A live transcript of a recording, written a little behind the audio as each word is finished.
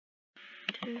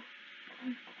do.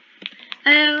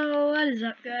 Hello, what is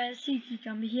up guys?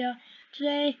 CC here.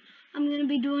 Today I'm going to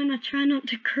be doing a try not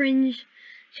to cringe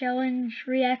challenge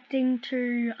reacting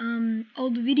to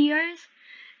old videos,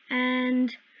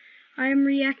 and I'm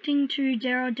reacting to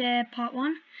Dare or Dare Part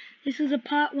 1. This is a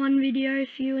Part 1 video.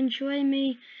 If you enjoy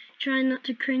me trying not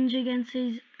to cringe against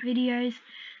these videos,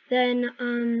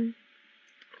 then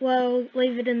well,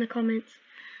 leave it in the comments.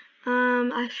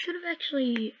 I should have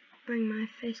actually bring my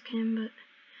face cam, but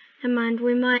never mind.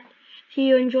 We might, if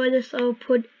you enjoy this, I'll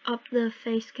put up the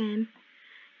face cam.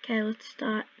 Okay, let's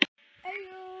start.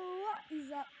 Heyo, what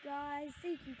is up guys?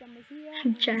 Cucumber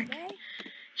here.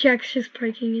 Jack's just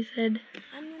poking his head.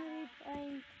 I'm going to be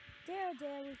playing Dare or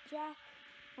Dare with Jack,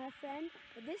 my friend,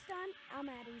 but this time I'm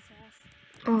at his house.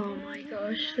 Oh my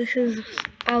gosh, this is,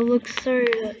 I look so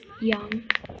young.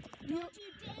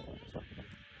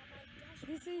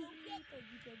 This is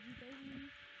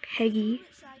Peggy.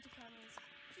 She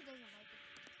doesn't like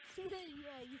it.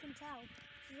 Yeah, you can tell.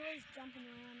 She's always jumping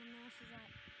around and now she's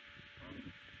like,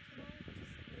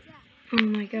 yeah. Oh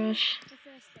my gosh. The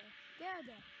first day. Dare or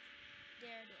Dare.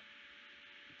 Dare or Dare.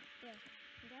 Dare.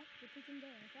 Okay? You're picking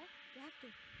Dare, okay? You have to.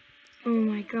 Oh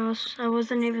my gosh, I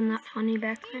wasn't even that funny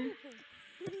back then.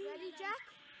 Ready, Jack?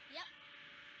 Yep.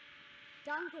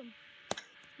 Dunk him.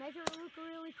 Make it look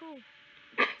really cool.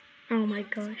 Oh my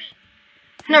gosh.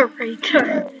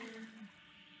 Naruto.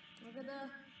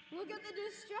 Look at the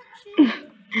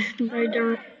destruction.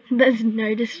 There's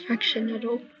no destruction at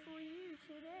all.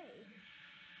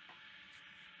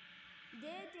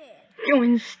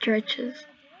 Going stretches.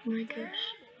 Oh my gosh.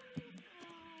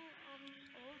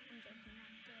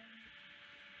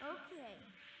 Okay.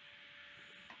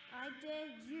 I dare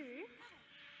you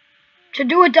To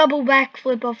do a double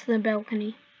backflip off the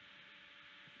balcony.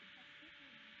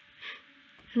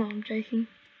 No, I'm joking.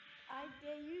 I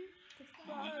dare you to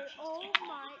throw all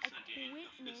my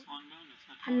equipment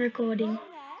I'm recording. in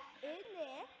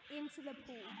there into the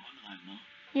pool.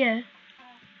 Yeah. Okay.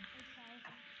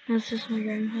 That's just my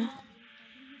grandpa.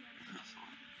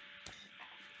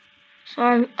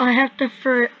 So I have to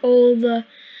throw all the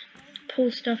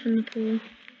pool stuff in the pool.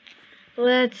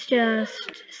 Let's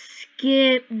just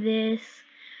skip this.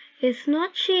 It's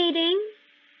not cheating.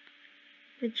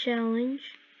 The challenge.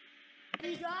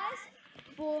 You guys,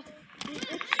 for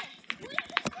the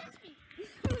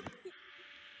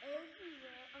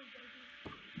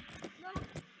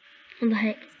What the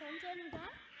heck?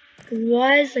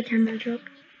 Why is the camera dropped?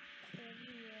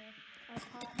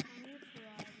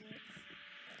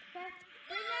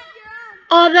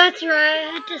 Oh, that's right.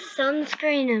 I had to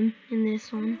sunscreen him in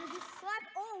this one.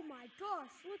 Oh my gosh,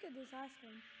 look at this ice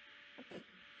cream.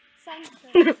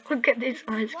 Sunscreen. Look at this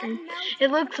ice cream. It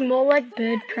looks more like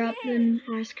bird crap than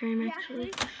ice cream,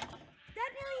 actually. That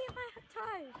nearly hit my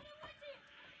toe.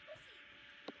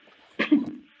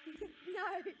 No.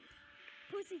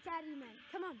 Pussy catty man.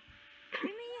 Come on. Give me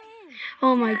your hand.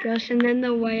 Oh my gosh, and then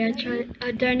the way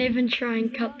I don't even try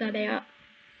and cut that out.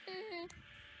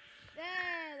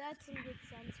 There, that's some good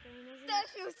sunscreen, isn't it? That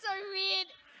feels so weird.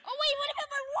 Oh wait, what about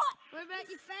my what? What about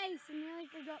your face? I nearly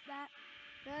forgot that.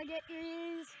 Gotta get your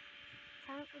ears.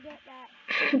 Can't forget that.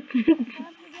 Can't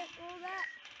forget all that.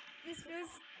 This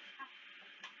feels...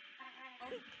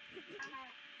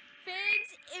 Fans,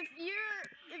 if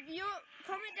you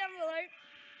comment down below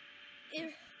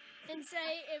and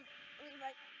say if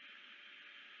like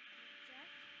Jack,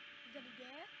 you got a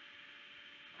dare?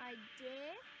 I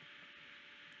dare.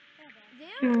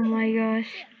 Dare? Oh my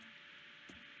gosh.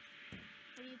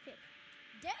 What do you pick?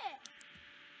 Dare.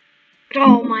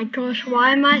 Oh my gosh,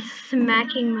 why am I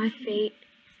smacking my feet?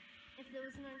 If there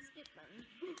was no skip button.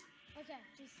 Okay,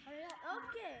 just hurry up.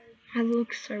 Okay. I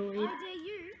look so weird. I dare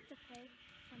you to play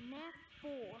FNAF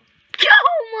 4.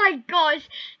 Oh my gosh,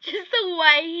 just the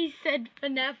way he said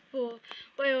FNAF 4.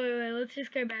 Wait, let's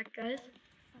just go back, guys.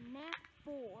 FNAF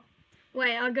 4.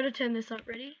 Wait, I gotta turn this up.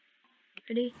 Ready?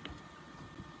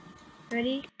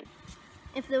 Ready?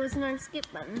 If there was no skip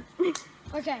button.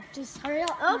 Okay, just hurry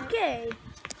up. Okay.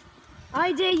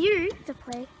 I dare you to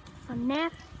play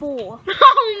FNAF 4.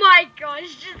 Oh my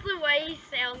gosh, just the way he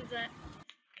says that.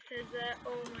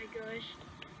 Oh my gosh.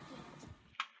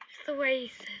 Just the way he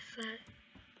says that.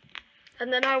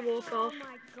 And then I walk off. Oh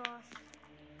my gosh.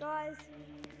 Guys,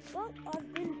 well,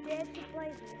 I've been dared to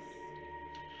play this.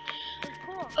 Of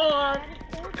course. Oh,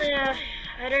 yeah,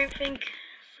 I don't think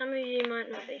some of you might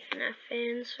not be FNAF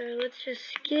fans, so let's just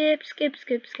skip. Skip,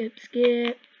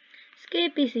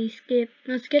 easy, skip.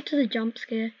 Let's get to the jump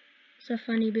scare. It's a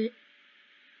funny bit.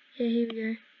 Yeah, here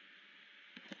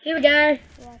we go. Yeah,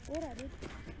 I thought I did.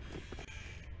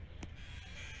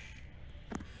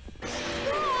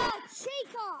 Ah,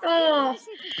 Chica! Oh,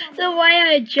 Lucy could come the out. way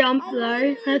I jump I though,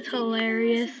 literally that's didn't even know she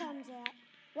hilarious. comes out.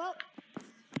 Well,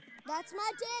 that's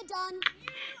my day done. You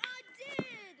are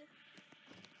dead.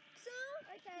 So,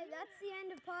 Okay, that's the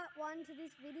end of part 1 to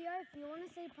this video. If you want to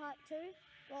see part 2,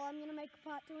 well, I'm going to make a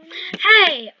part 2 anyway.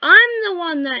 Hey, I'm the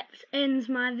one that ends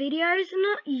my videos,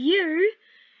 not you.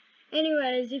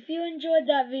 Anyways, if you enjoyed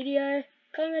that video,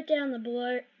 comment down the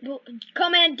below.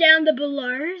 Comment down the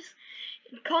belows.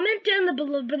 Comment down the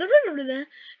below.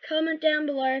 Comment down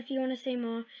below if you want to see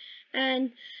more.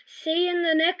 And see you in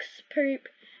the next poop.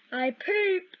 I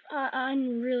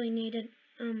really needed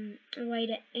a way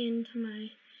to end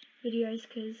my videos,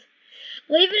 because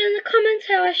leave it in the comments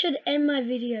how I should end my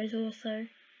videos also,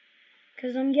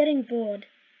 because I'm getting bored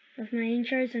of my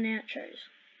intros and outros.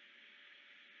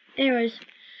 Anyways,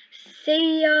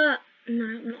 see ya. No,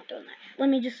 I'm not doing that. Let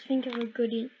me just think of a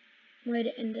good way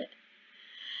to end it.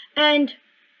 And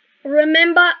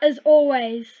remember, as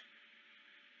always,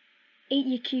 eat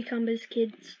your cucumbers,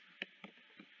 kids.